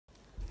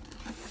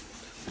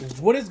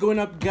What is going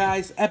up,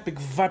 guys? Epic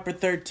Viper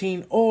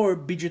 13 or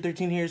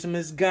BG13 here, some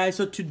of this guys.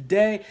 So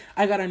today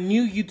I got a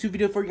new YouTube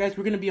video for you guys.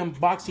 We're gonna be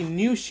unboxing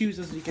new shoes,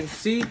 as you can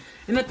see,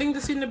 and I think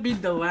this is gonna be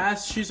the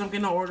last shoes I'm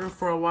gonna order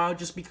for a while,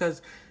 just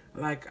because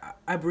like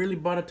I've really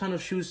bought a ton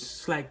of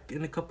shoes like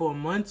in a couple of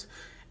months,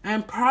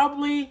 and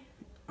probably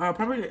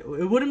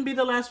it wouldn't be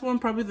the last one.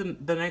 Probably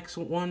the next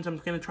ones I'm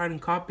gonna try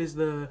and cop is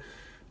the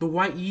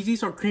white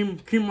Yeezys, or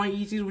cream white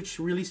Yeezys, which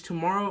release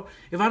tomorrow.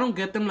 If I don't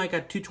get them like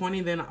at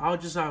 $220, then I'll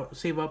just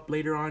save up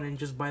later on and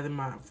just buy them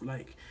at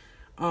like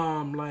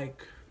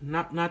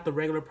not the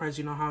regular price.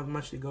 You know how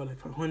much they go, like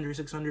 500,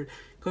 600,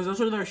 because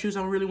those are the shoes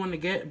I really want to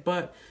get.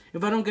 But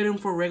if I don't get them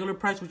for regular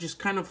price, which is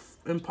kind of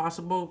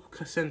impossible,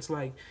 since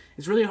like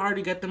it's really hard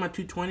to get them at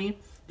 $220,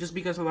 just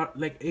because a lot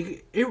like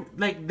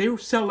they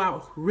sell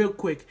out real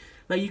quick.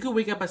 Like you could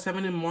wake up at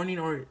 7 in the morning,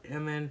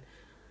 and then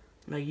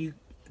like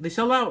they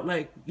sell out,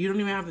 like you don't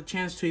even have the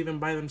chance to even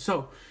buy them.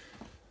 So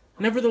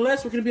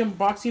nevertheless, we're going to be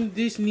unboxing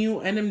these new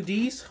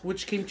NMDs,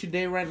 which came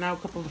today right now, a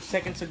couple of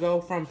seconds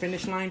ago from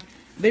Finish Line.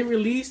 They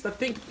released, I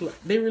think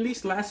they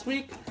released last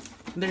week.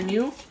 They're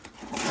new.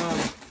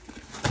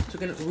 So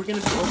we're going to be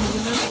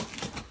opening them.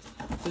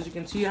 As you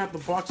can see, I have the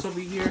box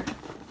over here.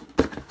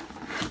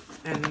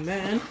 And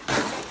then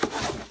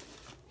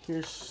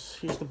here's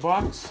the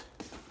box.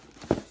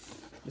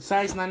 The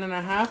size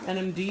 9.5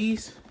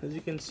 NMDs, as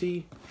you can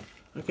see.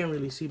 I can't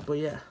really see, but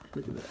yeah,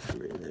 look at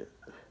that right there.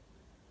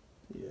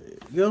 Yeah, there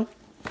you go.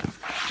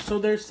 So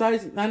they're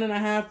size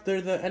 9.5. They're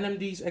the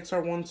NMD's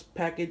XR1s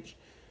package.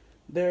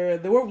 They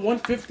were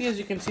 $150, as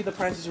you can see. The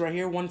price is right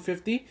here,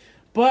 $150.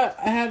 But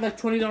I had like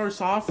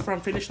 $20 off from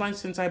Finish Line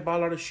since I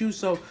bought a lot of shoes.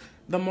 So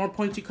the more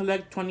points you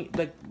collect,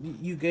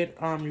 you get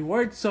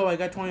rewards. So I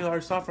got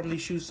 $20 off from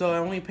these shoes. So I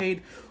only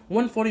paid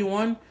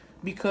 $141.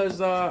 Because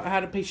I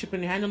had to pay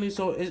shipping and handling,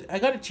 so I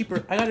got it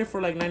cheaper. I got it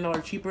for like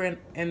 $9 cheaper,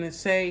 and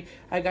say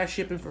I got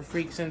shipping for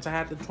free since I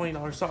had the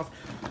 $20 off.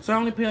 So I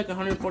only paid like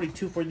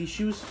 $142 for these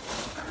shoes.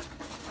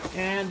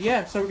 And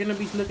yeah, so we're gonna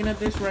be looking at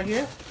this right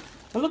here.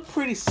 They look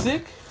pretty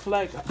sick.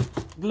 Like,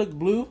 look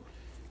blue.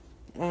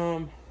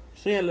 So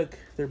yeah, look,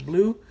 they're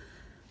blue.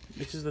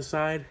 This is the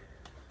side,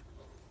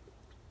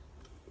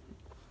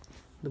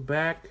 the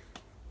back,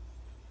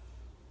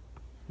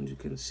 as you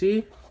can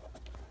see.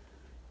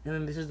 And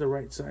then this is the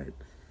right side.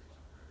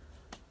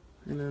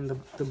 And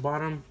then the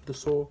bottom, the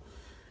sole.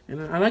 And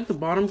then I like the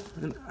bottom.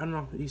 And I don't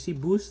know, you see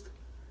boost?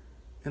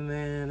 And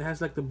then it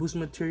has like the boost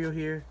material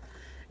here.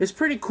 It's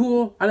pretty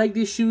cool. I like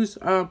these shoes.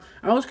 I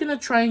was gonna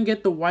try and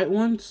get the white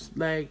ones,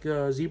 like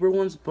zebra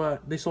ones,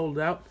 but they sold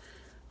out.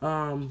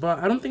 But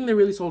I don't think they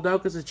really sold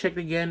out, because I checked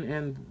again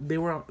and they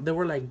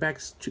were like back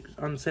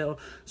on sale.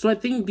 So I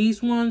think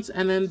these ones,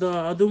 and then the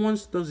other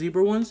ones, the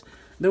zebra ones,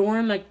 they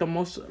weren't like the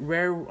most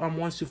rare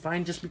ones to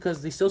find, just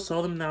because they still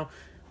sell them now,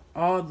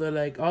 all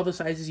the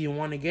sizes you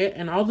want to get.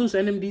 And all those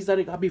NMDs that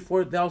I got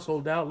before, they all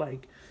sold out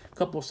like a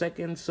couple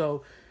seconds.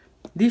 So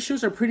these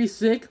shoes are pretty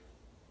sick.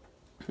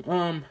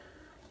 I'm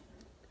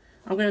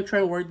gonna try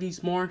and wear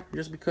these more,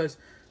 just because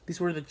these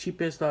were the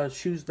cheapest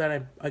shoes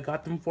that I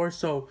got them for.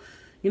 So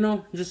you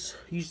know, just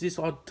use this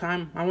all the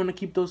time. I want to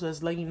keep those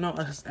as, like, you know,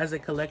 as a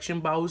collection,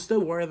 but I will still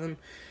wear them.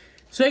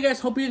 So hey guys,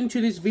 hope you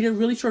enjoyed this video.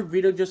 Really short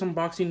video, just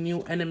unboxing new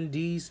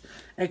NMDs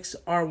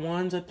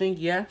XR1s, I think.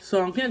 Yeah,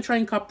 so I'm gonna try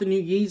and cop the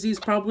new Yeezys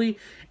probably.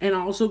 And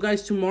also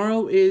guys,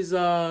 tomorrow is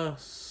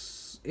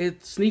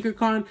it's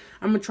SneakerCon.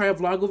 I'm gonna try a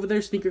vlog over there.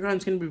 SneakerCon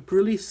is gonna be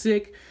really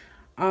sick.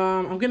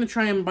 I'm gonna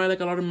try and buy like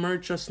a lot of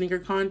merch at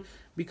SneakerCon,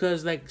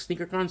 because like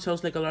SneakerCon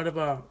sells like a lot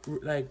of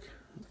like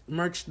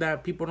merch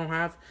that people don't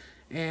have.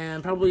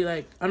 And probably,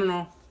 like, I don't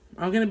know,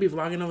 I'm gonna be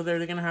vlogging over there.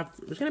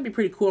 It's gonna be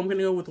pretty cool. I'm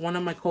gonna go with one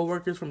of my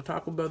coworkers from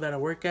Taco Bell that I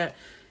work at.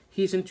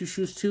 He's into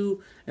shoes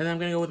too. And then I'm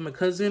gonna go with my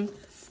cousin.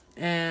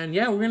 And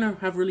yeah, we're gonna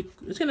have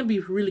it's gonna be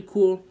really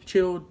cool,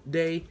 chill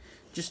day,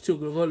 just to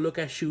go look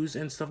at shoes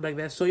and stuff like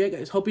that. So yeah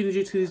guys, hope you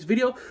enjoyed this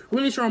video.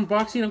 Really short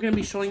unboxing. I'm gonna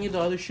be showing you the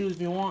other shoes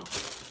if you want.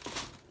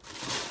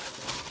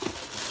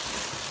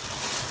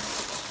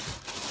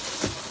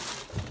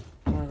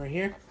 Right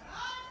here.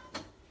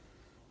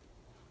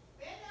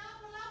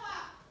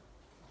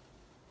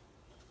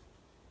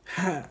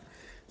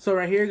 So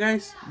right here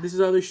guys, this is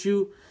the other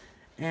shoe,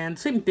 and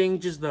same thing,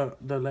 just the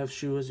left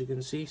shoe, as you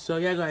can see. So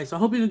yeah guys, I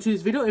hope you enjoyed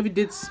this video. If you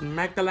did,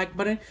 smack the like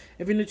button.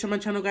 If you're new to my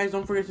channel guys,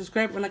 don't forget to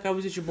subscribe. And like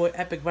always, it's your boy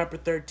Epic Viper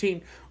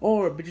 13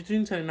 or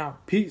BG13 signing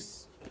out.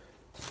 Peace.